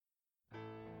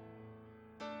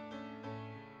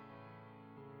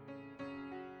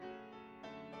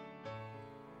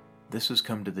This has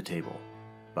come to the table,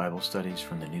 Bible studies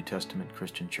from the New Testament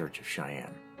Christian Church of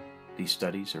Cheyenne. These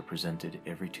studies are presented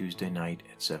every Tuesday night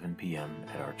at 7 p.m.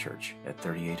 at our church at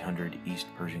 3800 East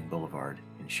Pershing Boulevard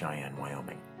in Cheyenne,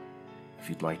 Wyoming. If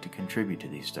you'd like to contribute to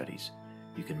these studies,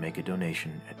 you can make a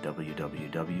donation at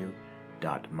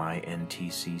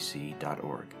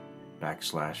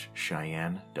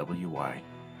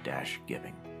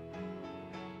www.myntcc.org/CheyenneWY-giving.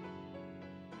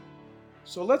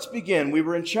 So let's begin. We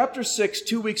were in chapter 6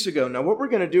 2 weeks ago. Now what we're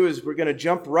going to do is we're going to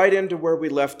jump right into where we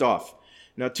left off.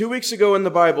 Now 2 weeks ago in the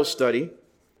Bible study,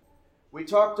 we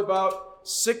talked about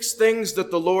 6 things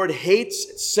that the Lord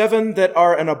hates, 7 that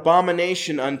are an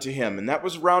abomination unto Him. And that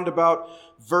was round about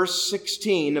verse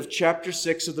 16 of chapter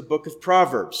 6 of the book of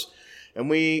Proverbs. And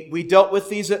we dealt with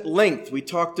these at length. We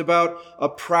talked about a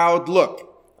proud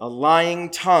look, a lying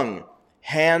tongue,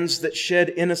 hands that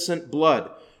shed innocent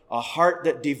blood, a heart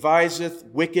that deviseth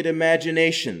wicked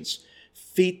imaginations,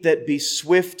 feet that be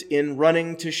swift in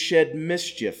running to shed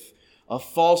mischief, a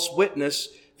false witness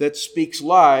that speaks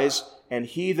lies, and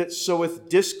he that soweth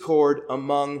discord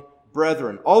among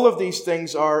brethren. All of these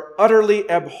things are utterly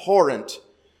abhorrent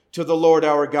to the Lord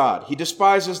our God. He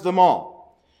despises them all.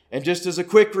 And just as a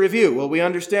quick review, well, we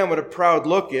understand what a proud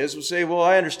look is. We'll say, well,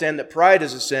 I understand that pride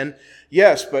is a sin.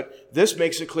 Yes, but this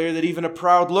makes it clear that even a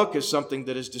proud look is something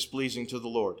that is displeasing to the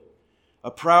Lord.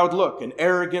 A proud look, an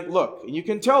arrogant look. And you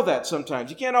can tell that sometimes.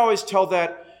 You can't always tell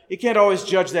that. You can't always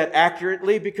judge that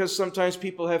accurately because sometimes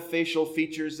people have facial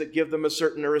features that give them a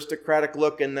certain aristocratic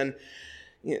look, and then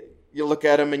you look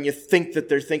at them and you think that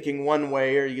they're thinking one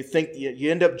way, or you think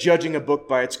you end up judging a book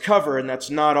by its cover, and that's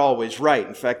not always right.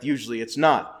 In fact, usually it's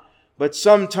not. But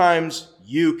sometimes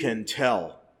you can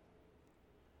tell.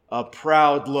 A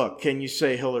proud look. Can you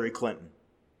say Hillary Clinton?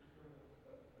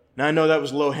 Now, I know that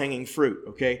was low-hanging fruit,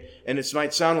 okay? And it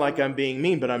might sound like I'm being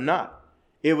mean, but I'm not.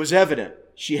 It was evident.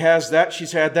 She has that.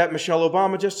 She's had that. Michelle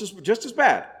Obama just as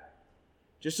bad.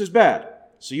 Just as bad.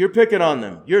 So you're picking on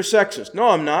them. You're sexist. No,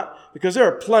 I'm not, because there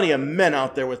are plenty of men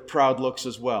out there with proud looks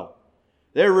as well.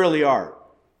 There really are.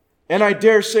 And I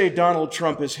dare say Donald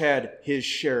Trump has had his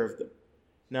share of them.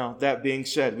 Now, that being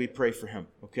said, we pray for him,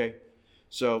 okay?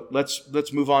 So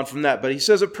let's move on from that. But he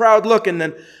says a proud look, and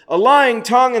then a lying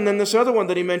tongue, and then this other one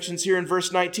that he mentions here in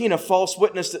verse 19, a false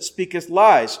witness that speaketh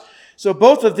lies. So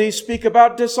both of these speak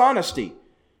about dishonesty.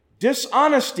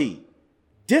 Dishonesty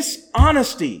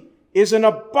is an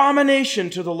abomination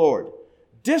to the Lord.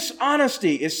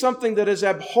 Dishonesty is something that is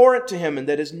abhorrent to Him and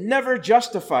that is never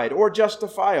justified or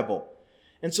justifiable.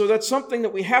 And so that's something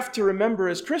that we have to remember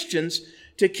as Christians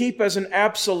to keep as an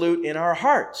absolute in our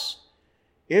hearts.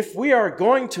 If we are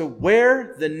going to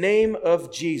wear the name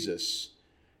of Jesus,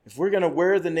 if we're going to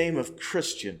wear the name of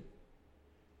Christian,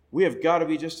 we have got to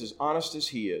be just as honest as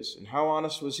He is. And how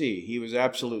honest was He? He was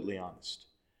absolutely honest.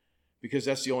 Because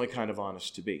that's the only kind of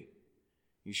honest to be.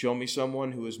 You show me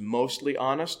someone who is mostly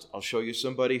honest, I'll show you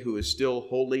somebody who is still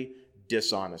wholly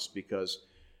dishonest. Because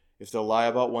if they'll lie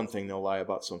about one thing, they'll lie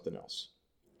about something else.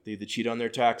 They either cheat on their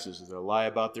taxes, or they'll lie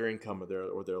about their income,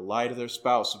 or they'll lie to their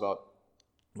spouse about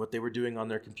what they were doing on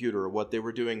their computer, or what they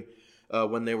were doing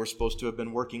when they were supposed to have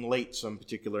been working late some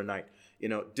particular night.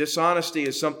 Dishonesty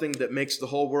is something that makes the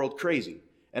whole world crazy.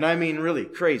 And I mean really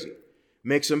crazy.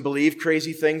 Makes them believe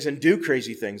crazy things and do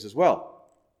crazy things as well.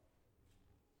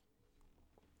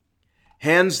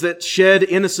 Hands that shed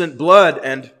innocent blood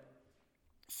and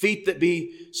feet that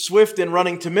be swift in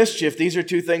running to mischief. These are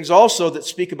 2 things also that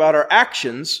speak about our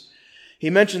actions. He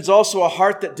mentions also a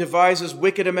heart that devises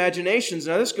wicked imaginations.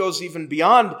 Now this goes even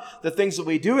beyond the things that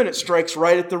we do, and it strikes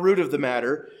right at the root of the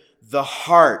matter, the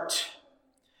heart.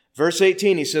 Verse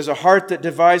 18, he says, a heart that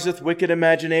deviseth wicked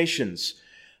imaginations.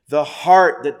 The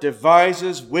heart that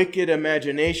devises wicked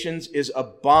imaginations is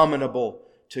abominable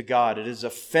to God. It is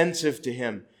offensive to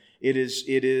Him. It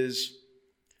is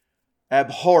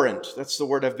abhorrent. That's the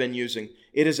word I've been using.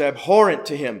 It is abhorrent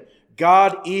to Him.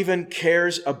 God even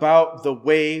cares about the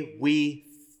way we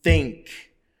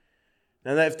think.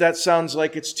 Now, if that sounds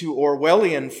like it's too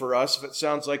Orwellian for us, if it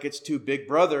sounds like it's too Big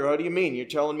Brother, what do you mean? You're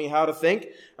telling me how to think?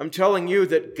 I'm telling you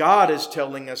that God is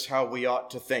telling us how we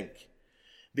ought to think.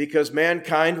 Because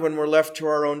mankind, when we're left to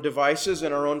our own devices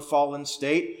in our own fallen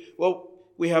state, well,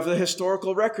 we have the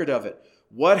historical record of it.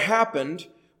 What happened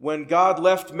when God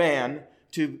left man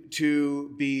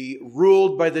to be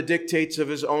ruled by the dictates of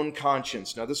his own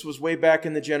conscience? Now, this was way back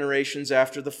in the generations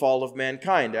after the fall of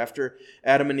mankind, after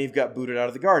Adam and Eve got booted out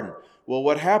of the garden. Well,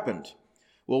 what happened?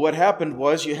 Well, what happened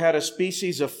was you had a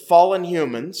species of fallen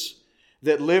humans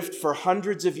that lived for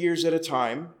hundreds of years at a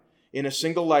time in a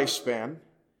single lifespan.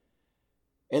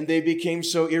 And they became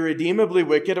so irredeemably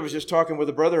wicked. I was just talking with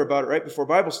a brother about it right before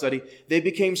Bible study. They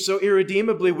became so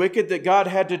irredeemably wicked that God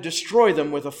had to destroy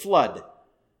them with a flood.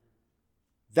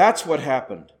 That's what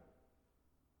happened.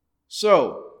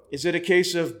 So, is it a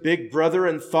case of Big Brother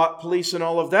and thought police and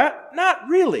all of that? Not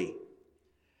really.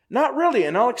 Not really.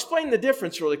 And I'll explain the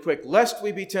difference really quick, lest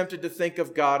we be tempted to think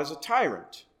of God as a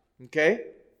tyrant. Okay?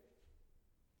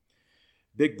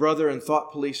 Big Brother and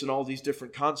thought police and all these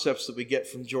different concepts that we get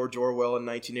from George Orwell in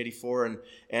 1984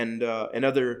 and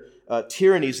other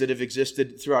tyrannies that have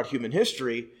existed throughout human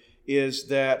history is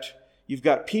that you've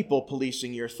got people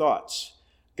policing your thoughts.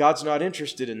 God's not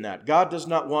interested in that. God does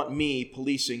not want me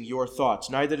policing your thoughts.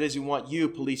 Neither does He want you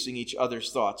policing each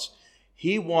other's thoughts.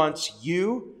 He wants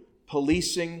you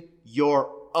policing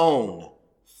your own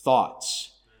thoughts.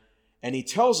 And He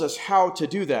tells us how to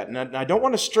do that. And I don't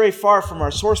want to stray far from our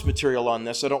source material on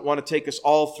this. I don't want to take us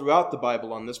all throughout the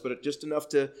Bible on this, but just enough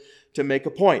to make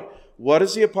a point. What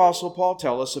does the Apostle Paul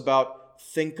tell us about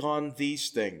think on these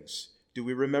things? Do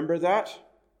we remember that?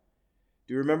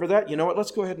 Do you remember that? You know what?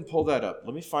 Let's go ahead and pull that up.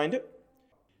 Let me find it.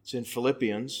 It's in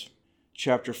Philippians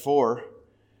chapter 4,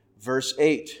 verse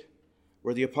 8,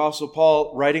 where the Apostle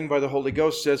Paul, writing by the Holy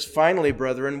Ghost, says, "Finally,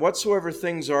 brethren, whatsoever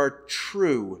things are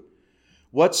true,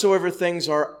 whatsoever things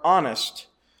are honest,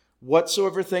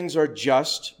 whatsoever things are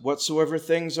just, whatsoever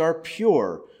things are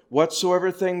pure, whatsoever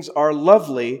things are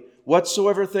lovely,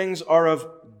 whatsoever things are of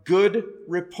good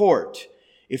report,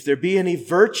 if there be any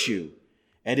virtue,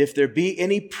 and if there be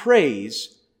any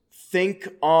praise, think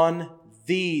on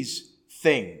these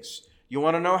things." You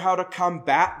want to know how to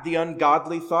combat the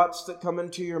ungodly thoughts that come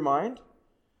into your mind?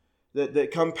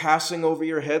 That come passing over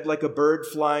your head like a bird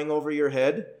flying over your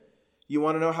head? You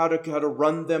want to know how to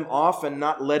run them off and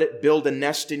not let it build a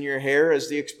nest in your hair, as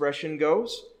the expression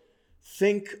goes?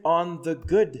 Think on the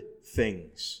good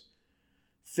things.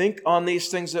 Think on these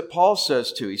things that Paul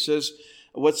says to. He says,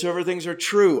 whatsoever things are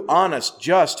true, honest,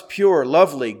 just, pure,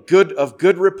 lovely, good, of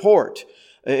good report.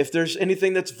 If there's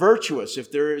anything that's virtuous, if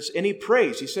there is any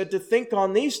praise, he said to think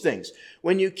on these things.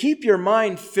 When you keep your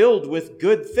mind filled with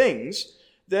good things,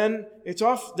 then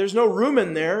there's no room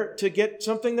in there to get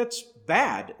something that's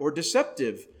bad or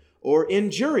deceptive or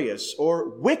injurious or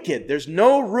wicked. There's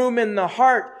no room in the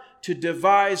heart to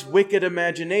devise wicked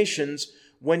imaginations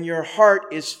when your heart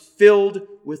is filled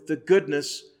with the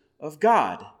goodness of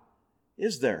God.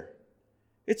 Is there?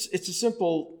 It's a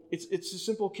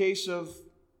simple case of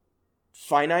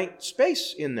finite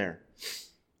space in there.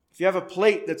 If you have a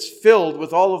plate that's filled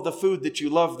with all of the food that you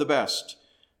love the best,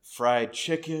 fried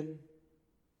chicken,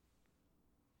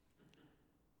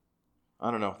 I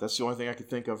don't know, that's the only thing I can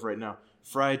think of right now.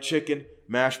 Fried chicken,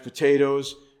 mashed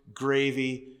potatoes,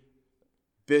 gravy,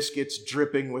 biscuits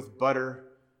dripping with butter,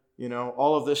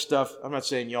 all of this stuff. I'm not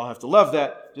saying y'all have to love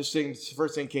that. Just saying it's the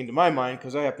first thing that came to my mind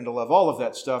because I happen to love all of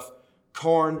that stuff.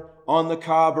 Corn on the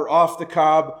cob or off the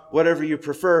cob, whatever you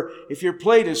prefer. If your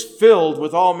plate is filled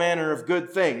with all manner of good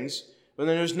things, then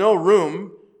there's no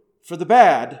room for the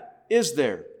bad, is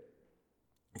there?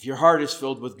 If your heart is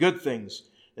filled with good things,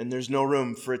 then there's no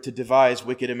room for it to devise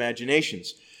wicked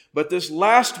imaginations. But this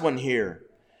last one here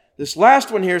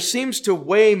seems to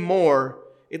weigh more,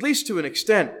 at least to an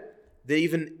extent,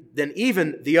 than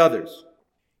even the others.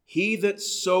 He that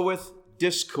soweth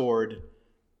discord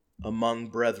among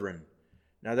brethren.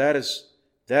 Now that is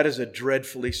a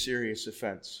dreadfully serious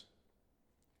offense.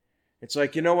 It's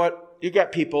like, you know what? There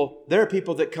are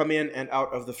people that come in and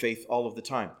out of the faith all of the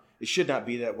time. It should not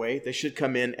be that way. They should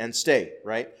come in and stay,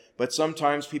 right? But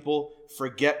sometimes people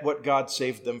forget what God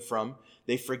saved them from.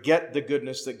 They forget the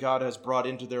goodness that God has brought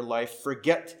into their life.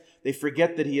 They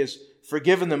forget that He has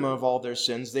forgiven them of all their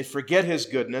sins. They forget His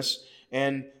goodness,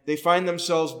 and they find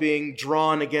themselves being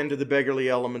drawn again to the beggarly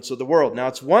elements of the world. Now,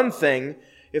 it's one thing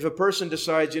if a person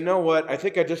decides, you know what, I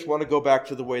think I just want to go back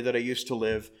to the way that I used to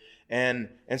live, and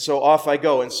so off I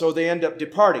go. And so they end up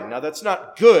departing. Now, that's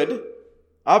not good.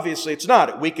 Obviously, it's not.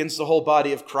 It weakens the whole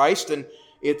body of Christ, and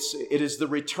it is the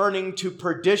returning to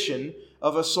perdition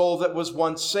of a soul that was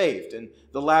once saved. And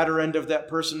the latter end of that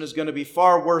person is going to be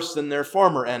far worse than their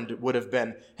former end would have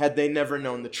been had they never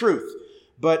known the truth.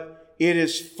 But it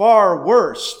is far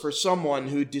worse for someone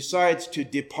who decides to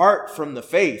depart from the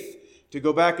faith, to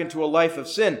go back into a life of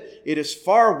sin. It is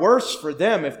far worse for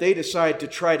them if they decide to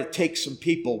try to take some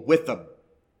people with them.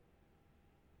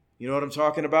 You know what I'm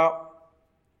talking about?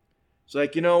 It's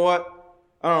like, you know what?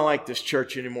 I don't like this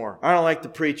church anymore. I don't like the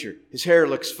preacher. His hair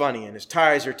looks funny and his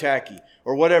ties are tacky,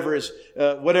 or whatever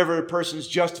a person's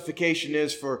justification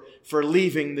is for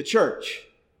leaving the church.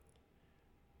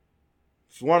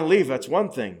 If you want to leave, that's one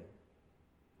thing.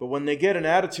 But when they get an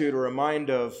attitude or a mind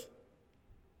of,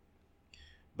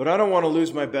 But I don't want to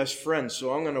lose my best friend,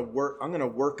 so I'm going to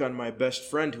work on my best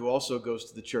friend who also goes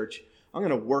to the church. I'm going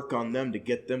to work on them to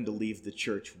get them to leave the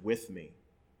church with me.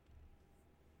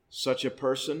 Such a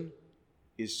person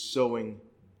is sowing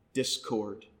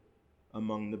discord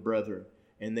among the brethren.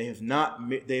 And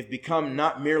they've become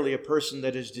not merely a person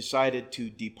that has decided to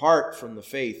depart from the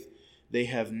faith. They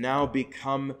have now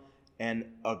become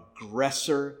an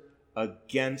aggressor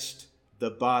against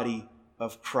the body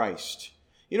of Christ.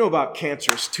 You know about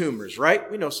cancerous tumors, right?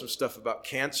 We know some stuff about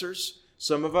cancers.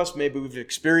 Some of us, maybe we've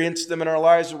experienced them in our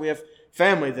lives, or we have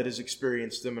family that has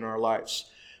experienced them in our lives.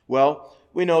 Well,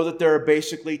 we know that there are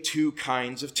basically two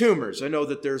kinds of tumors. I know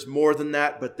that there's more than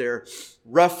that, but they're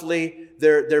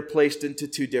placed into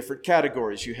two different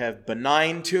categories. You have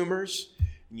benign tumors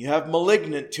and you have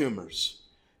malignant tumors.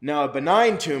 Now, a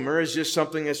benign tumor is just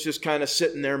something that's just kind of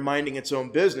sitting there minding its own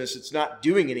business. It's not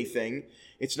doing anything.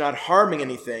 It's not harming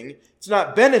anything. It's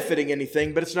not benefiting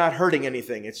anything, but it's not hurting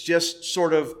anything. It's just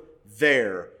sort of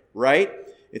there, right?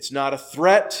 It's not a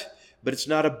threat, but it's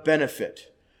not a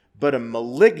benefit. But a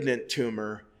malignant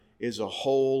tumor is a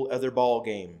whole other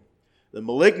ballgame. The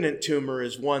malignant tumor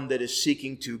is one that is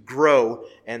seeking to grow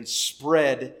and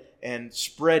spread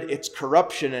its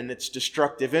corruption and its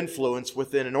destructive influence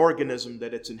within an organism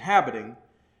that it's inhabiting,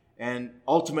 and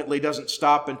ultimately doesn't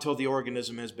stop until the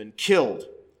organism has been killed.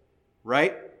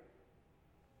 Right?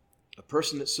 A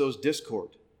person that sows discord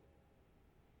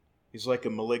is like a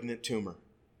malignant tumor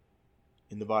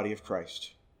in the body of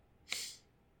Christ.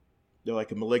 They're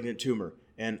like a malignant tumor.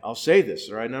 And I'll say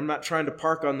this, all right? And I'm not trying to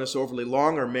park on this overly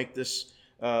long or make this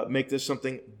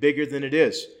something bigger than it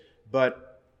is.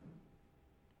 But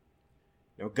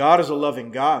God is a loving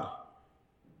God.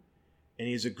 And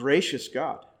He's a gracious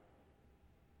God.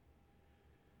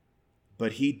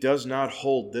 But He does not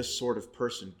hold this sort of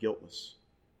person guiltless.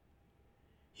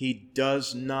 He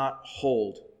does not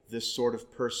hold this sort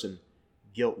of person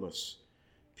guiltless.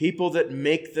 People that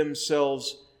make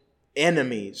themselves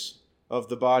enemies of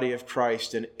the body of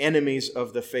Christ and enemies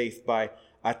of the faith by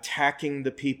attacking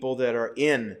the people that are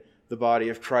in the body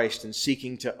of Christ and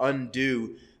seeking to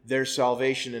undo their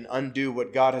salvation and undo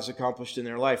what God has accomplished in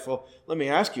their life. Well, let me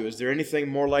ask you, is there anything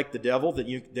more like the devil that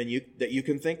you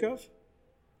can think of?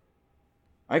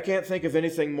 I can't think of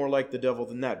anything more like the devil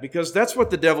than that, because that's what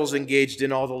the devil's engaged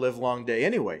in all the livelong day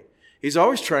anyway. He's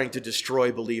always trying to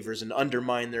destroy believers and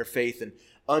undermine their faith and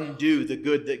undo the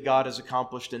good that God has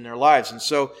accomplished in their lives. And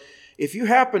so, if you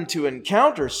happen to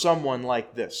encounter someone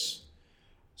like this,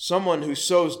 someone who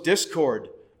sows discord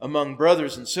among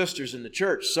brothers and sisters in the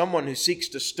church, someone who seeks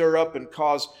to stir up and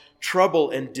cause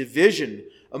trouble and division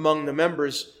among the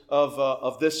members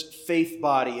of this faith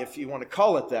body, if you want to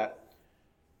call it that,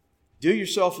 do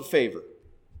yourself a favor.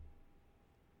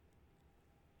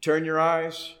 Turn your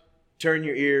eyes, turn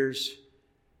your ears,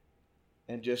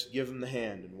 and just give them the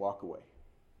hand and walk away.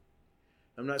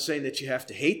 I'm not saying that you have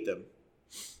to hate them.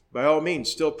 By all means,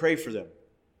 still pray for them.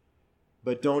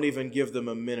 But don't even give them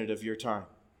a minute of your time,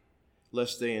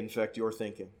 lest they infect your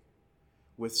thinking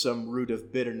with some root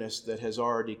of bitterness that has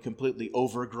already completely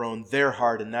overgrown their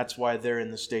heart, and that's why they're in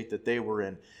the state that they were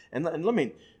in. And let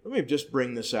me just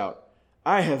bring this out.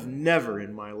 I have never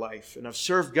in my life, and I've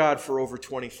served God for over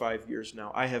 25 years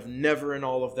now, I have never in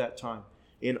all of that time,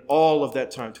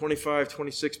 25,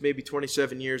 26, maybe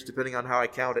 27 years, depending on how I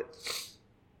count it,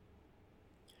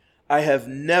 I have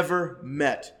never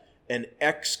met an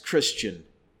ex-Christian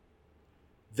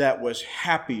that was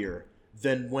happier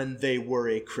than when they were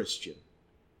a Christian.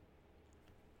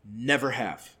 Never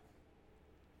have.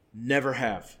 Never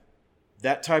have.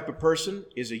 That type of person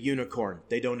is a unicorn.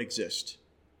 They don't exist.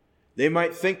 They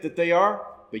might think that they are,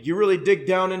 but you really dig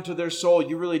down into their soul,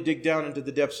 you really dig down into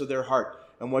the depths of their heart.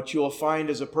 And what you'll find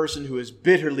is a person who is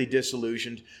bitterly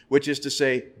disillusioned, which is to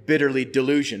say bitterly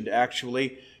delusioned,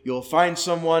 actually. You'll find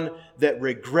someone that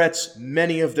regrets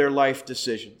many of their life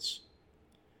decisions.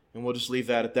 And we'll just leave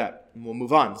that at that. And we'll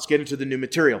move on. Let's get into the new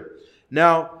material.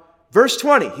 Now, verse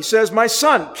 20, he says, "My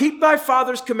son, keep thy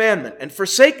father's commandment, and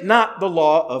forsake not the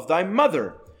law of thy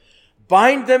mother.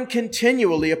 Bind them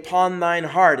continually upon thine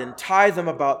heart, and tie them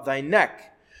about thy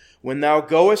neck. When thou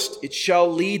goest, it shall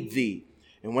lead thee.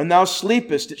 And when thou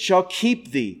sleepest, it shall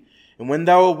keep thee. And when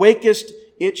thou awakest,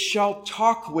 it shall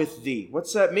talk with thee."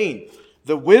 What's that mean?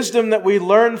 The wisdom that we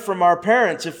learn from our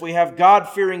parents, if we have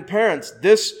God-fearing parents,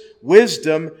 this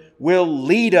wisdom will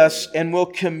lead us and will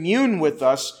commune with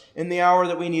us in the hour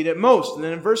that we need it most. And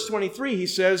then in verse 23, he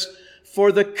says,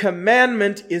 "For the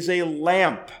commandment is a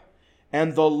lamp,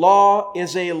 and the law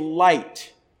is a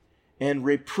light, and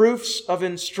reproofs of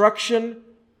instruction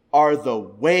are the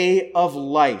way of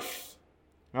life."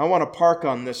 Now, I want to park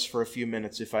on this for a few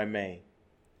minutes, if I may.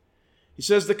 He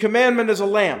says the commandment is a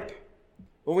lamp.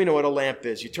 Well, we know what a lamp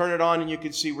is. You turn it on and you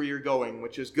can see where you're going,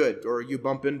 which is good. Or you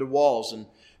bump into walls and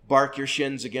bark your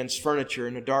shins against furniture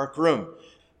in a dark room.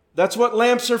 That's what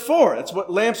lamps are for. That's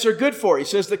what lamps are good for. He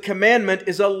says the commandment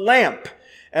is a lamp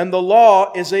and the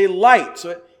law is a light.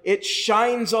 So it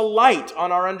shines a light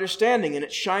on our understanding, and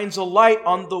it shines a light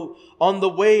on the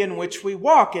way in which we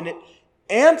walk, and it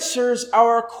answers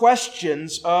our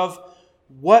questions of,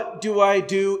 what do I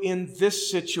do in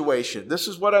this situation? This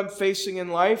is what I'm facing in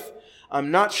life. I'm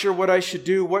not sure what I should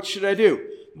do. What should I do?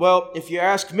 Well, if you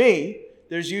ask me,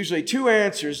 there's usually two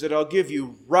answers that I'll give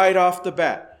you right off the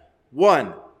bat.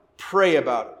 One, pray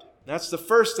about it. That's the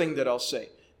first thing that I'll say.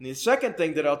 And the second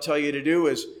thing that I'll tell you to do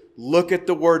is look at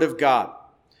the Word of God.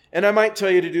 And I might tell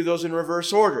you to do those in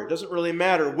reverse order. It doesn't really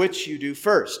matter which you do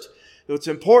first. What's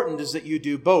important is that you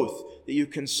do both, that you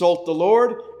consult the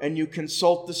Lord and you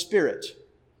consult the Spirit.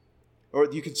 Or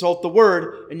you consult the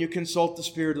Word and you consult the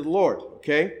Spirit of the Lord.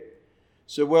 Okay?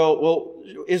 So, well,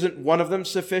 isn't one of them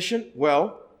sufficient?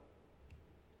 Well,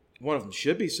 one of them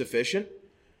should be sufficient.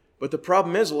 But the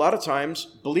problem is, a lot of times,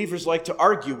 believers like to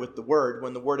argue with the Word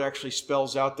when the Word actually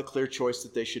spells out the clear choice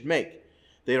that they should make.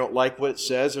 They don't like what it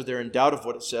says, or they're in doubt of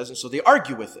what it says, and so they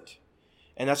argue with it.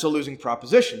 And that's a losing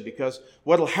proposition, because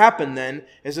what will happen then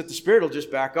is that the Spirit will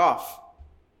just back off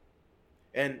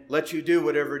and let you do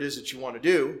whatever it is that you want to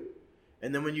do.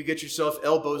 And then when you get yourself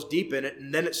elbows deep in it,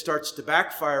 and then it starts to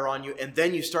backfire on you, and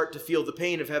then you start to feel the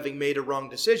pain of having made a wrong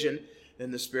decision,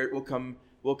 then the Spirit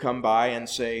will come by and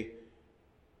say,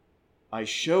 I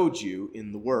showed you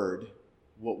in the Word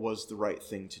what was the right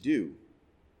thing to do.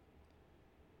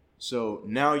 So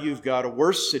now you've got a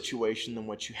worse situation than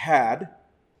what you had.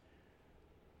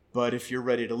 But if you're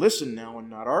ready to listen now and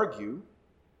not argue,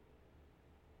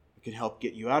 it can help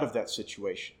get you out of that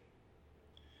situation.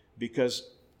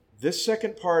 Because this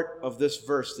second part of this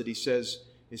verse that he says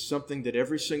is something that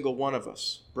every single one of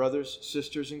us, brothers,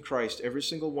 sisters in Christ, every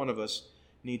single one of us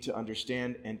need to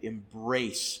understand and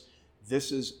embrace.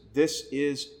 This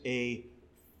is a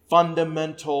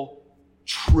fundamental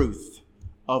truth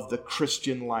of the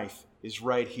Christian life, is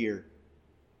right here.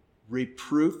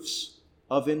 Reproofs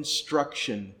of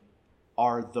instruction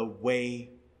are the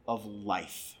way of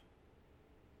life.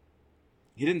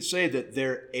 He didn't say that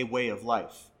they're a way of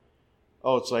life.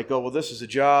 Oh, it's like, well, this is a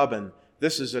job, and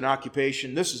this is an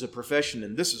occupation, this is a profession,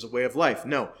 and this is a way of life.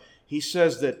 No, he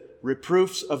says that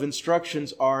reproofs of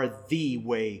instructions are the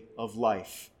way of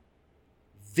life.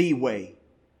 The way.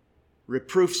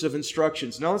 Reproofs of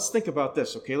instructions. Now let's think about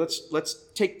this, okay? Let's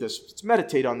take this. Let's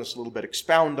meditate on this a little bit,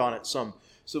 expound on it some,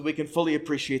 so we can fully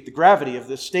appreciate the gravity of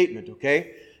this statement,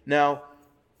 okay? Now,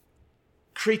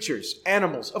 creatures,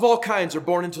 animals of all kinds are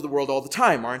born into the world all the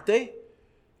time, aren't they?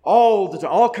 All the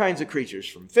time, all kinds of creatures,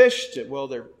 from fish to, well,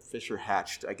 fish are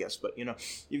hatched, I guess, but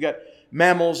you've got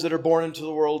mammals that are born into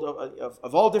the world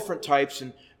of all different types,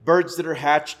 and birds that are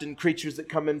hatched, and creatures that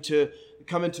come into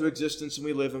existence, and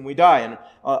we live and we die. And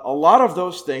a lot of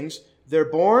those things, they're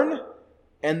born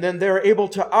and then they're able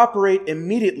to operate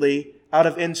immediately out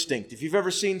of instinct. If you've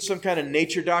ever seen some kind of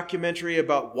nature documentary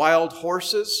about wild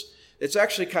horses, it's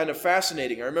actually kind of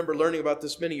fascinating. I remember learning about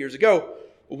this many years ago.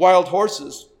 Wild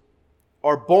horses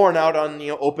are born out on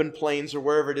open plains or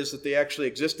wherever it is that they actually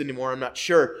exist anymore, I'm not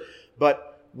sure.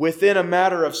 But within a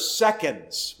matter of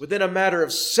seconds,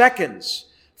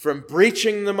 from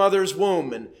breaching the mother's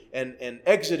womb and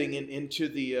exiting into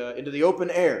the open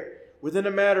air, within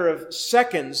a matter of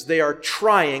seconds, they are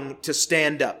trying to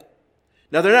stand up.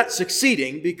 Now, they're not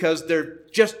succeeding because they're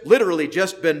literally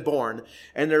just been born,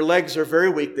 and their legs are very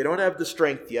weak. They don't have the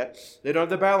strength yet. They don't have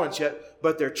the balance yet,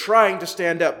 but they're trying to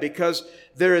stand up because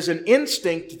there is an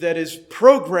instinct that is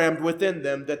programmed within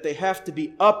them that they have to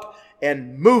be up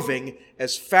and moving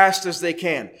as fast as they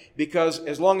can. Because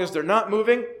as long as they're not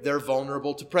moving, they're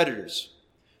vulnerable to predators.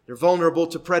 They're vulnerable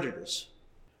to predators.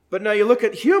 But now you look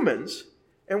at humans,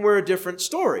 and we're a different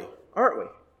story, aren't we?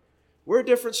 We're a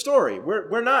different story.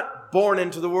 We're not born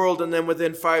into the world and then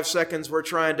within 5 seconds we're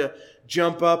trying to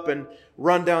jump up and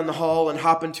run down the hall and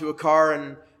hop into a car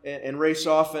and race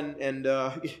off and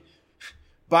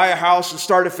buy a house and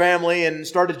start a family and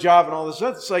start a job and all this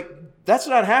stuff. It's like, that's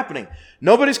not happening.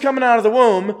 Nobody's coming out of the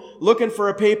womb looking for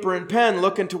a paper and pen,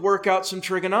 looking to work out some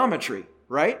trigonometry,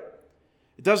 right?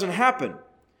 It doesn't happen.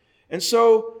 And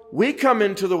so we come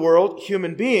into the world,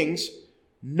 human beings,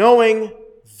 knowing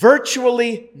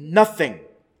virtually nothing.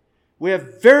 We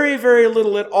have very, very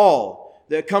little at all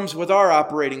that comes with our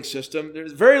operating system.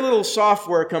 There's very little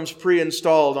software comes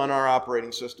pre-installed on our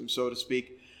operating system, so to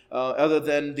speak, other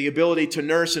than the ability to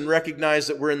nurse and recognize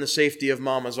that we're in the safety of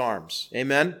mama's arms.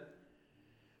 Amen?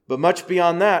 But much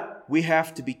beyond that, we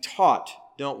have to be taught.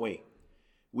 don't we?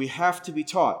 We have to be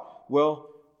taught. Well,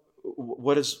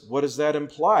 what does that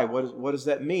imply? What does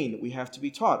that mean? We have to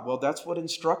be taught. Well, that's what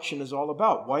instruction is all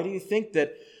about. Why do you think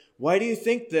that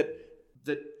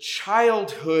the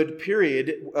childhood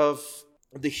period of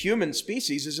the human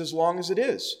species is as long as it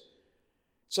is?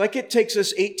 It's like it takes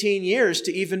us 18 years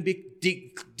to even be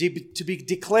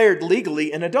declared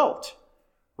legally an adult,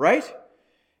 right?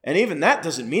 And even that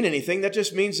doesn't mean anything. That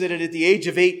just means that at the age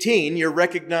of 18, you're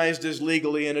recognized as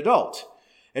legally an adult.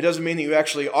 It doesn't mean that you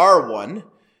actually are one.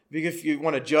 Because if you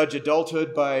want to judge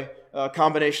adulthood by a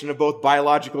combination of both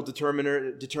biological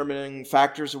determining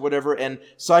factors or whatever and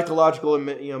psychological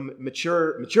and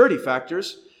maturity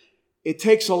factors, it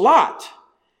takes a lot.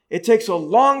 It takes a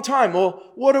long time.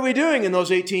 Well, what are we doing in those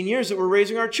 18 years that we're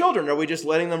raising our children? Are we just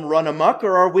letting them run amok,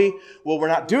 or are we? Well, we're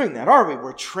not doing that, are we?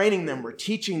 We're training them, we're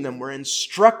teaching them, we're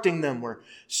instructing them, we're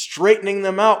straightening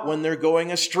them out when they're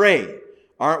going astray,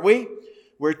 aren't we?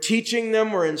 We're teaching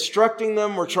them, we're instructing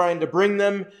them, we're trying to bring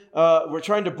them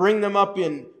up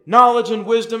in knowledge and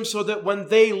wisdom so that when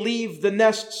they leave the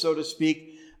nest, so to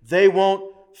speak, they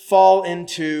won't fall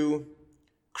into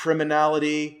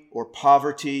criminality or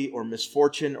poverty or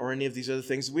misfortune or any of these other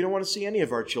things that we don't want to see any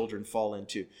of our children fall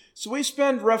into. So we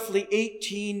spend roughly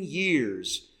 18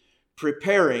 years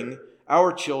preparing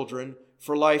our children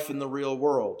for life in the real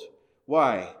world.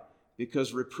 Why?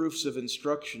 Because reproofs of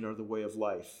instruction are the way of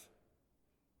life.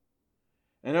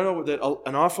 And I know that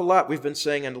an awful lot, we've been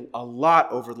saying a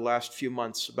lot over the last few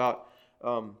months about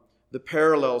the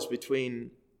parallels between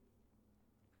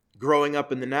growing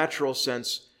up in the natural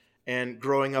sense and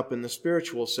growing up in the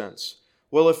spiritual sense.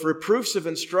 Well, if reproofs of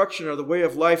instruction are the way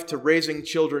of life to raising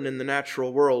children in the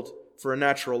natural world for a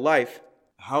natural life,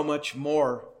 how much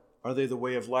more are they the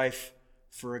way of life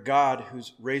for a God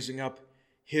who's raising up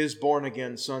His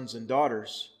born-again sons and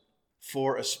daughters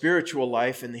for a spiritual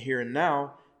life in the here and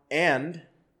now and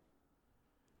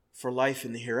for life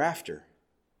in the hereafter?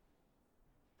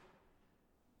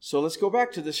 So let's go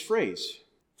back to this phrase.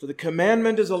 For the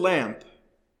commandment is a lamp,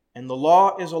 and the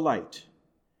law is a light,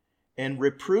 and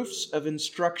reproofs of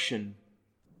instruction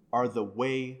are the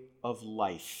way of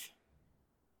life.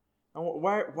 Now,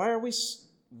 why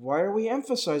are we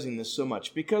emphasizing this so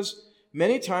much? Because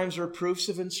many times reproofs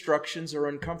of instructions are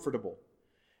uncomfortable.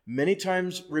 Many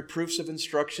times reproofs of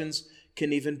instructions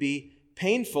can even be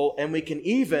painful, and we can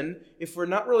even, if we're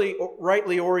not really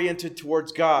rightly oriented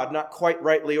towards God, not quite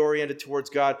rightly oriented towards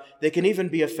God, they can even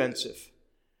be offensive.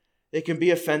 They can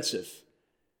be offensive.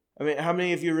 I mean, how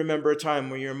many of you remember a time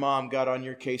where your mom got on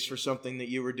your case for something that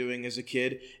you were doing as a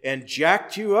kid and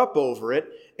jacked you up over it,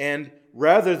 and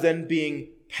rather than being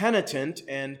penitent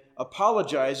and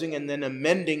apologizing and then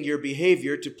amending your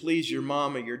behavior to please your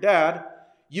mom or your dad,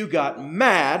 you got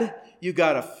mad, you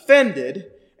got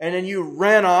offended, and then you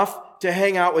ran off to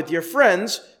hang out with your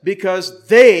friends because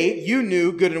you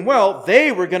knew good and well,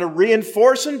 they were going to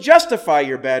reinforce and justify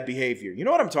your bad behavior. You know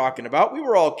what I'm talking about? We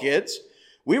were all kids.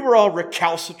 We were all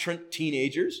recalcitrant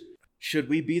teenagers. Should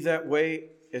we be that way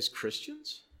as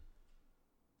Christians?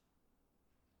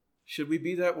 Should we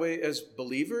be that way as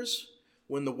believers?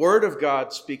 When the Word of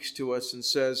God speaks to us and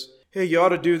says, hey, you ought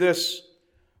to do this,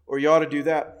 or you ought to do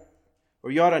that,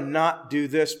 or you ought to not do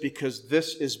this because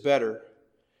this is better.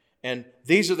 And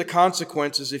these are the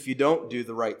consequences if you don't do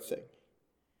the right thing.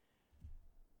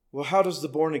 Well, how ought the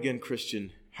born-again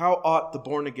Christian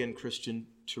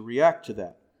to react to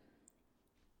that?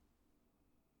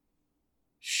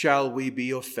 Shall we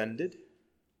be offended?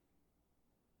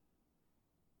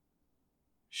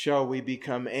 Shall we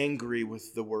become angry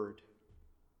with the Word?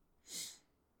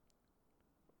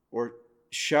 Or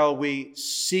shall we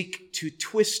seek to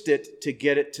twist it to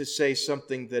get it to say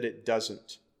something that it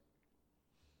doesn't?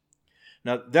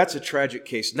 Now, that's a tragic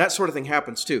case, and that sort of thing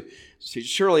happens too. See,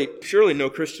 surely no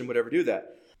Christian would ever do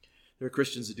that. There are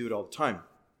Christians that do it all the time.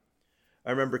 I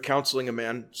remember counseling a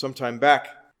man some time back,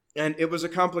 and it was a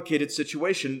complicated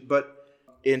situation, but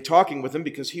in talking with him,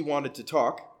 because he wanted to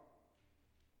talk,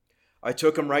 I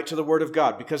took him right to the Word of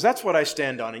God, because that's what I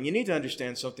stand on, and you need to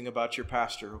understand something about your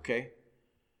pastor, okay?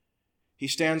 He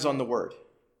stands on the Word.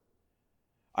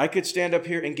 I could stand up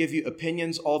here and give you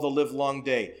opinions all the live long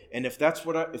day. And if that's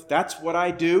what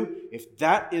I do, if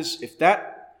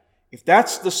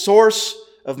that's the source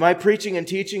of my preaching and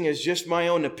teaching is just my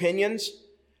own opinions,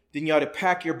 then you ought to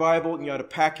pack your Bible and you ought to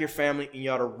pack your family and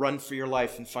you ought to run for your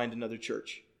life and find another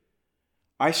church.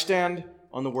 I stand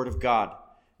on the Word of God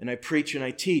and I preach and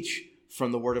I teach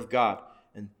from the Word of God.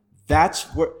 And that's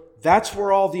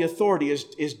where all the authority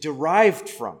is derived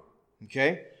from.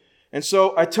 Okay? And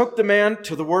so I took the man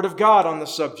to the Word of God on the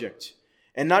subject,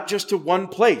 and not just to one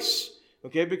place,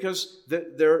 Okay, because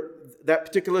that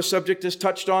particular subject is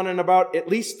touched on in about at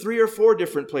least 3 or 4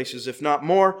 different places, if not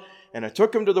more. And I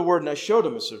took him to the Word and I showed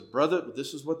him. I said, brother,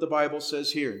 this is what the Bible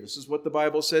says here. And this is what the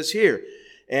Bible says here.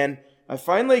 And I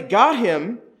finally got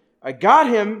him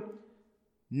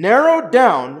narrowed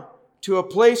down to a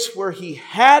place where he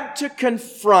had to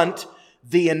confront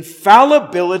the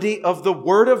infallibility of the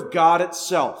Word of God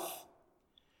itself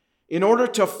in order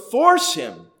to force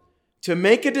him to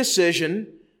make a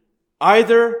decision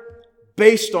either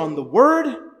based on the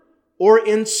Word or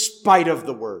in spite of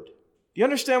the Word. Do you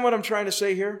understand what I'm trying to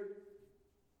say here?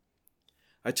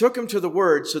 I took him to the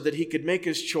Word so that he could make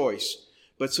his choice,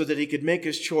 but so that he could make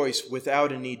his choice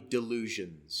without any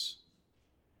delusions.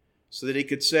 So that he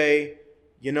could say,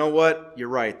 you know what? You're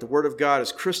right. The Word of God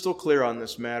is crystal clear on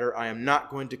this matter. I am not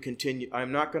going to continue. I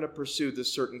am not going to pursue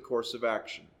this certain course of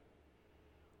action.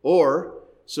 Or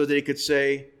so that he could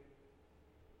say,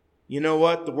 you know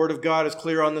what? The Word of God is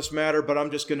clear on this matter, but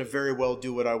I'm just going to very well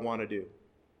do what I want to do.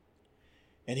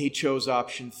 And he chose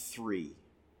option 3.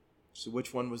 So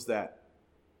which one was that?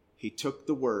 He took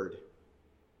the Word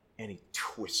and he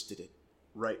twisted it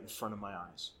right in front of my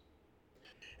eyes.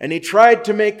 And he tried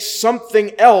to make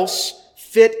something else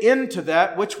fit into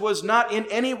that, which was not in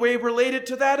any way related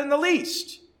to that in the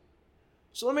least.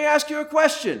 So let me ask you a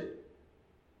question.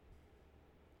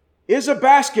 Is a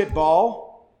basketball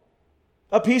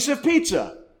a piece of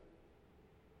pizza?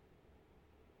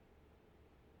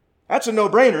 That's a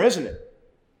no-brainer, isn't it?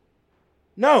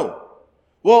 No.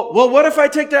 Well, what if I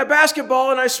take that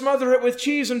basketball and I smother it with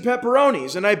cheese and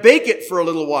pepperonis and I bake it for a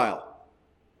little while?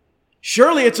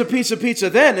 Surely it's a piece of pizza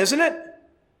then, isn't it?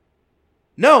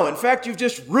 No, in fact, you've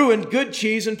just ruined good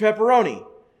cheese and pepperoni.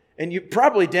 And you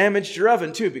probably damaged your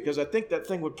oven too, because I think that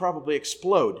thing would probably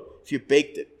explode if you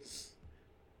baked it.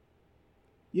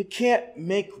 You can't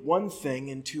make one thing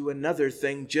into another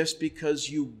thing just because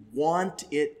you want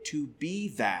it to be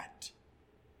that.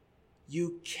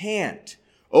 You can't.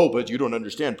 Oh, but you don't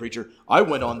understand, preacher. I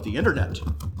went on the internet.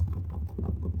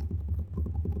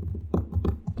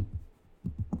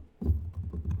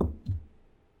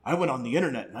 I went on the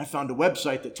internet and I found a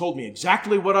website that told me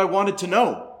exactly what I wanted to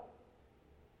know.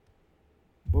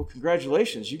 Well,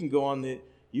 congratulations. You can go on the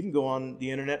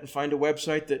internet and find a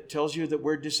website that tells you that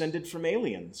we're descended from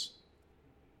aliens.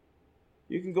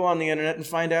 You can go on the internet and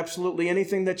find absolutely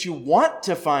anything that you want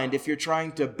to find if you're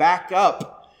trying to back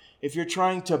up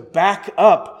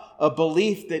a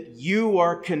belief that you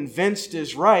are convinced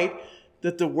is right,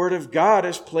 that the Word of God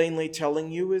is plainly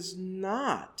telling you is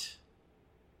not.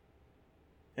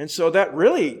 And so that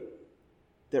really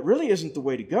isn't the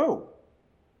way to go.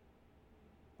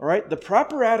 All right? The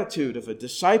proper attitude of a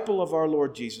disciple of our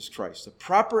Lord Jesus Christ, the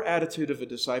proper attitude of a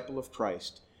disciple of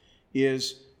Christ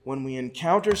is when we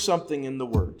encounter something in the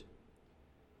Word,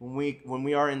 when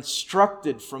we are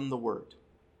instructed from the Word,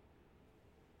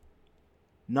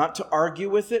 not to argue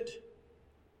with it,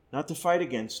 not to fight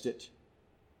against it.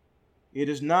 It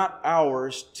is not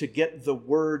ours to get the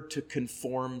Word to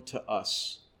conform to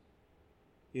us.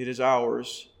 It is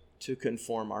ours to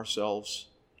conform ourselves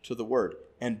to the Word.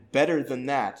 And better than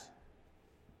that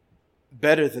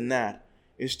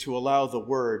is to allow the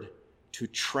Word to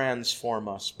transform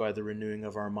us by the renewing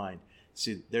of our mind.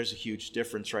 See, there's a huge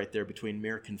difference right there between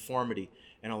mere conformity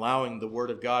and allowing the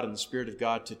Word of God and the Spirit of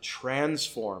God to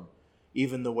transform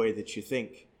even the way that you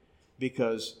think.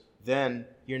 Because then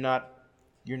you're not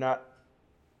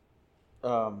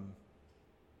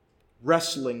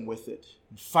wrestling with it,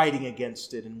 and fighting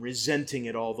against it, and resenting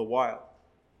it all the while.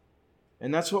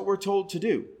 And that's what we're told to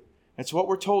do. That's what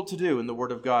we're told to do in the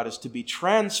Word of God, is to be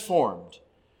transformed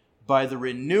by the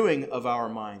renewing of our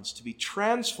minds, to be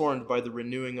transformed by the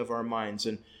renewing of our minds,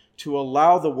 and to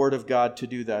allow the Word of God to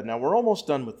do that. Now, we're almost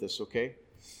done with this, okay?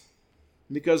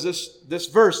 Because this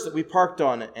verse that we parked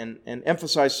on and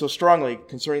emphasized so strongly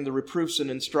concerning the reproofs and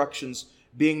instructions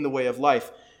being the way of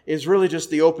life is really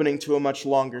just the opening to a much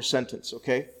longer sentence,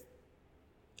 okay?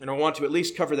 And I want to at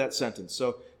least cover that sentence.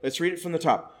 So let's read it from the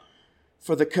top.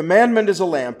 For the commandment is a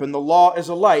lamp, and the law is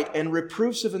a light, and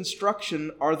reproofs of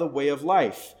instruction are the way of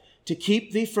life, to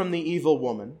keep thee from the evil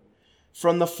woman,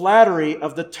 from the flattery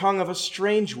of the tongue of a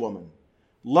strange woman.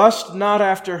 Lust not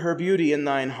after her beauty in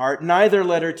thine heart, neither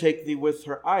let her take thee with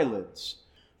her eyelids.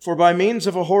 For by means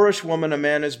of a whorish woman a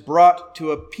man is brought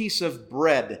to a piece of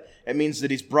bread. It means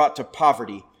that he's brought to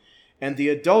poverty. And the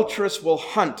adulteress will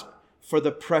hunt for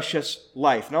the precious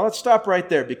life. Now let's stop right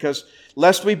there, because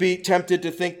lest we be tempted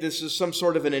to think this is some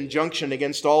sort of an injunction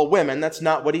against all women, that's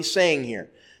not what he's saying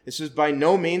here. This is by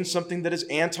no means something that is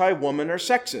anti-woman or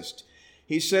sexist.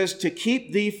 He says to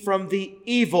keep thee from the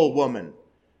evil woman.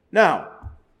 Now,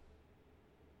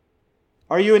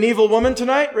 Are you an evil woman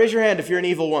tonight? Raise your hand if you're an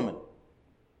evil woman.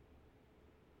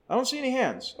 I don't see any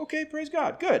hands. Okay, praise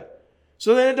God. Good.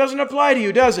 So then it doesn't apply to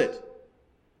you, does it?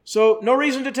 So no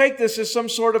reason to take this as some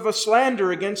sort of a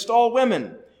slander against all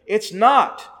women. It's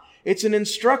not. It's an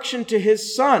instruction to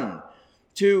His Son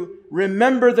to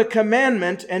remember the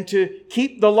commandment and to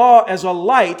keep the law as a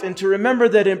light and to remember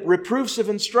that reproofs of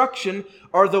instruction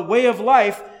are the way of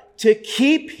life to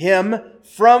keep him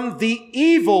from the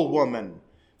evil woman,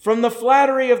 from the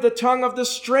flattery of the tongue of the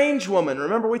strange woman.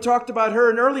 Remember, we talked about her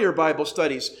in earlier Bible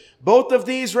studies. Both of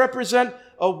these represent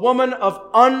a woman of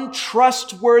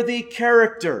untrustworthy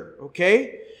character,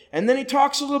 okay? And then he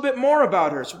talks a little bit more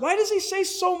about her. So why does he say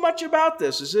so much about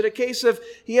this? Is it a case of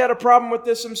he had a problem with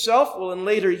this himself? Well, in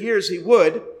later years he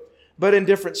would, but in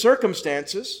different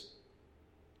circumstances.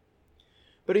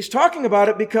 But he's talking about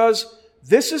it because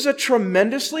this is a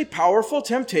tremendously powerful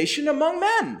temptation among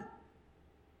men.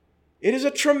 It is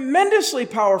a tremendously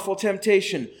powerful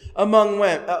temptation among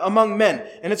men.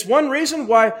 And it's one reason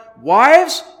why,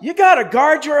 wives, you got to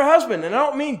guard your husband. And I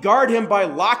don't mean guard him by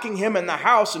locking him in the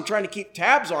house and trying to keep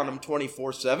tabs on him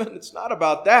 24/7. It's not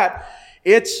about that.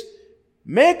 It's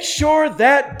make sure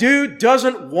that dude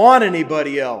doesn't want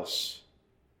anybody else.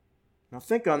 Now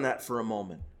think on that for a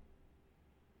moment.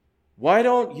 Why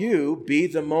don't you be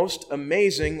the most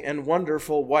amazing and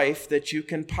wonderful wife that you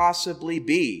can possibly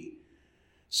be,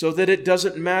 so that it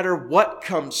doesn't matter what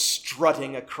comes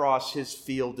strutting across his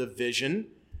field of vision?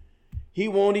 He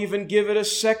won't even give it a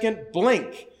second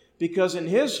blink, because in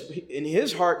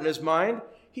his heart and his mind,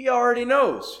 he already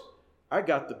knows, I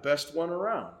got the best one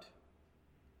around.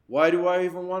 Why do I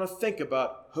even want to think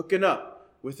about hooking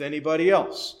up with anybody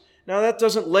else? Now, that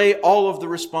doesn't lay all of the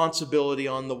responsibility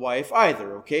on the wife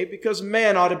either, okay? Because a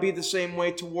man ought to be the same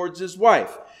way towards his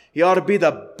wife. He ought to be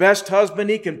the best husband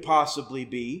he can possibly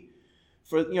be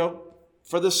for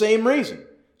the same reason.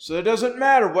 So it doesn't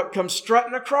matter what comes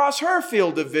strutting across her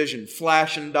field of vision,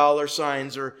 flashing dollar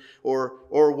signs or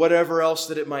whatever else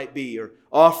that it might be, or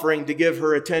offering to give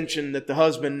her attention that the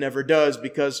husband never does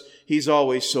because he's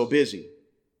always so busy.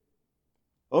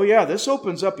 Oh yeah, this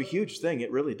opens up a huge thing.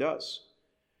 It really does.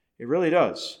 It really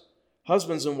does.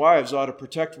 Husbands and wives ought to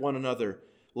protect one another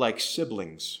like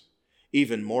siblings,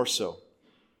 even more so.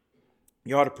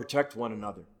 You ought to protect one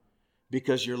another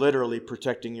because you're literally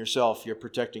protecting yourself. You're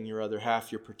protecting your other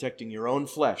half. You're protecting your own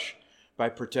flesh by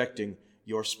protecting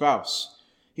your spouse.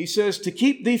 He says, to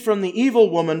keep thee from the evil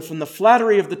woman, from the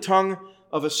flattery of the tongue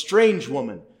of a strange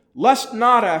woman. Lust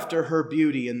not after her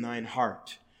beauty in thine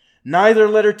heart. Neither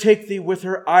let her take thee with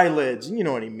her eyelids. And you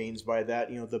know what he means by that.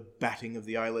 The batting of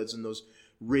the eyelids and those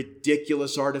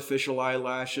ridiculous artificial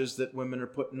eyelashes that women are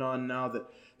putting on now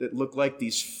that look like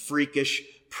these freakish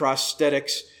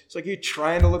prosthetics. It's like you're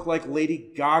trying to look like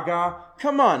Lady Gaga.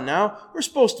 Come on now. We're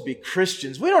supposed to be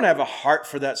Christians. We don't have a heart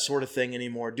for that sort of thing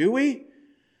anymore, do we?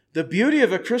 The beauty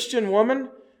of a Christian woman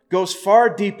goes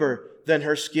far deeper than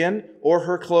her skin or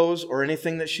her clothes or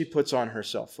anything that she puts on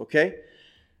herself, okay?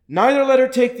 Neither let her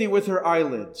take thee with her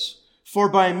eyelids, for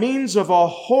by means of a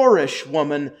whorish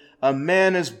woman a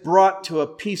man is brought to a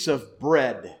piece of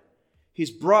bread.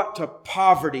 He's brought to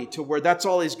poverty, to where that's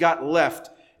all he's got left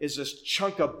is this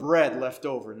chunk of bread left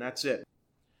over, and that's it.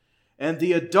 And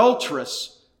the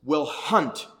adulteress will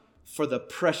hunt for the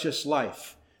precious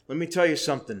life. Let me tell you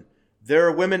something. There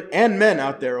are women and men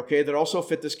out there, okay, that also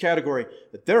fit this category.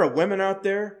 That there are women out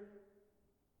there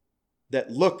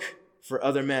that look for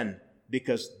other men,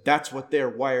 because that's what they're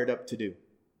wired up to do.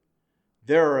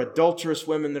 There are adulterous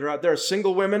women that are out there. There are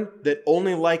single women that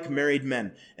only like married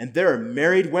men. And there are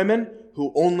married women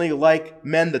who only like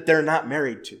men that they're not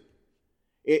married to.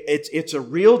 It's a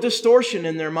real distortion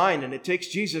in their mind, and it takes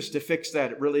Jesus to fix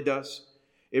that. It really does.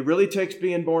 It really takes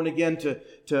being born again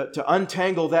to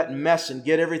untangle that mess and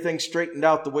get everything straightened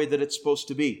out the way that it's supposed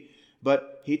to be.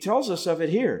 But he tells us of it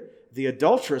here. The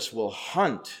adulteress will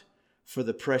hunt for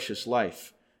the precious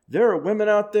life. There are women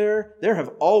out there, there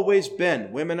have always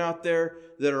been women out there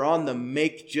that are on the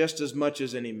make just as much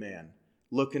as any man,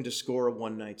 looking to score a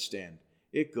one-night stand.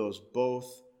 It goes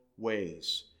both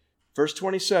ways. Verse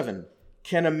 27,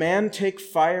 can a man take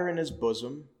fire in his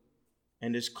bosom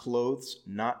and his clothes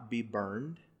not be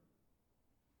burned?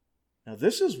 Now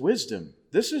this is wisdom.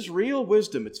 This is real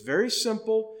wisdom. It's very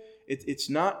simple. It's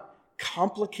not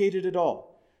complicated at all.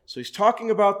 So he's talking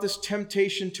about this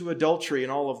temptation to adultery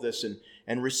and all of this,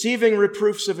 and receiving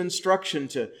reproofs of instruction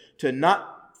to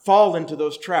not fall into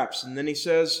those traps. And then he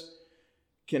says,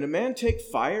 can a man take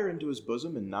fire into his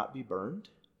bosom and not be burned?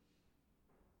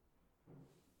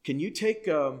 Can you take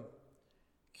a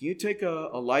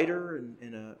lighter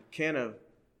and a can of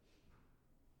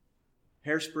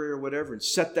hairspray or whatever and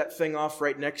set that thing off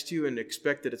right next to you and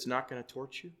expect that it's not going to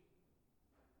torch you?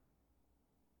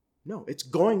 No, it's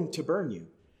going to burn you.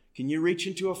 Can you reach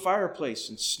into a fireplace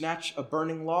and snatch a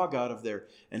burning log out of there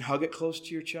and hug it close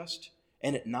to your chest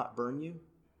and it not burn you?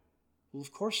 Well,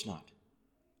 of course not.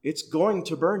 It's going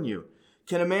to burn you.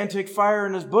 Can a man take fire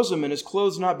in his bosom and his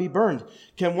clothes not be burned?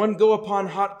 Can one go upon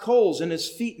hot coals and his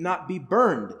feet not be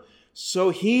burned?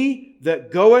 So he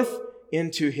that goeth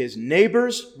into his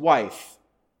neighbor's wife,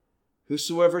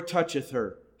 whosoever toucheth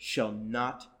her, shall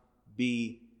not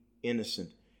be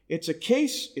innocent. It's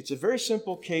a very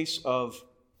simple case of,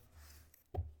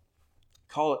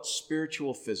 call it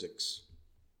spiritual physics.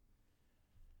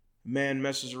 A man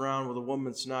messes around with a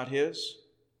woman that's not his,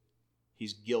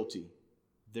 he's guilty.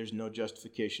 There's no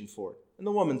justification for it. And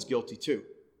the woman's guilty too.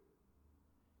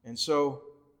 And so,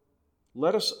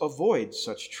 let us avoid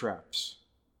such traps.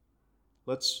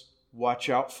 Let's watch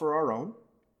out for our own.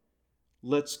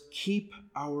 Let's keep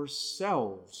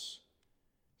ourselves.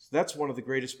 So that's one of the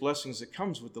greatest blessings that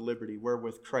comes with the liberty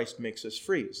wherewith Christ makes us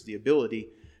free, is the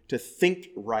ability to think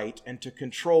right and to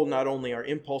control not only our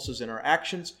impulses and our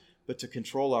actions, but to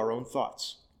control our own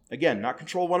thoughts. Again, not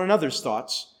control one another's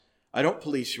thoughts. I don't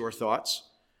police your thoughts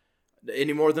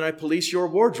any more than I police your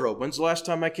wardrobe. When's the last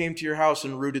time I came to your house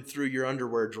and rooted through your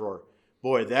underwear drawer?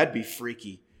 Boy, that'd be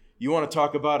freaky. You want to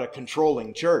talk about a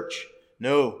controlling church?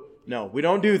 No, we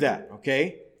don't do that,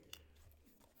 okay?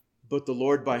 But the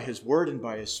Lord, by His Word and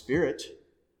by His Spirit,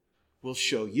 will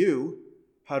show you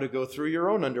how to go through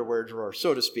your own underwear drawer,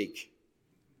 so to speak.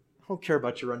 I don't care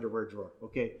about your underwear drawer,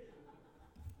 okay?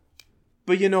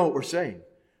 But you know what we're saying.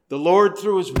 The Lord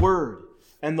through His Word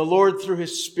and the Lord through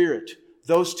His Spirit,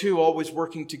 those two always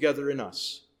working together in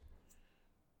us,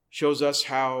 shows us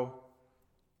how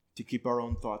to keep our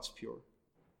own thoughts pure,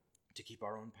 to keep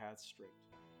our own paths straight.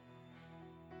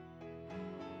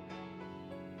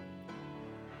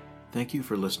 Thank you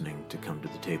for listening to Come to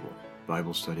the Table,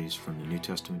 Bible studies from the New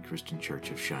Testament Christian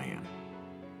Church of Cheyenne.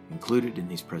 Included in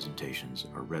these presentations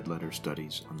are red letter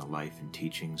studies on the life and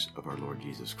teachings of our Lord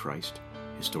Jesus Christ,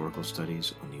 historical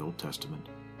studies on the Old Testament,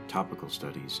 topical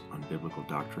studies on biblical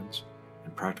doctrines,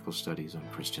 and practical studies on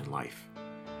Christian life.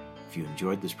 If you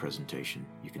enjoyed this presentation,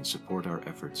 you can support our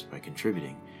efforts by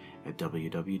contributing at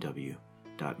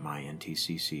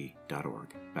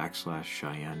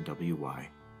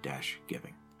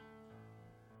www.myntcc.org/CheyenneWY-giving.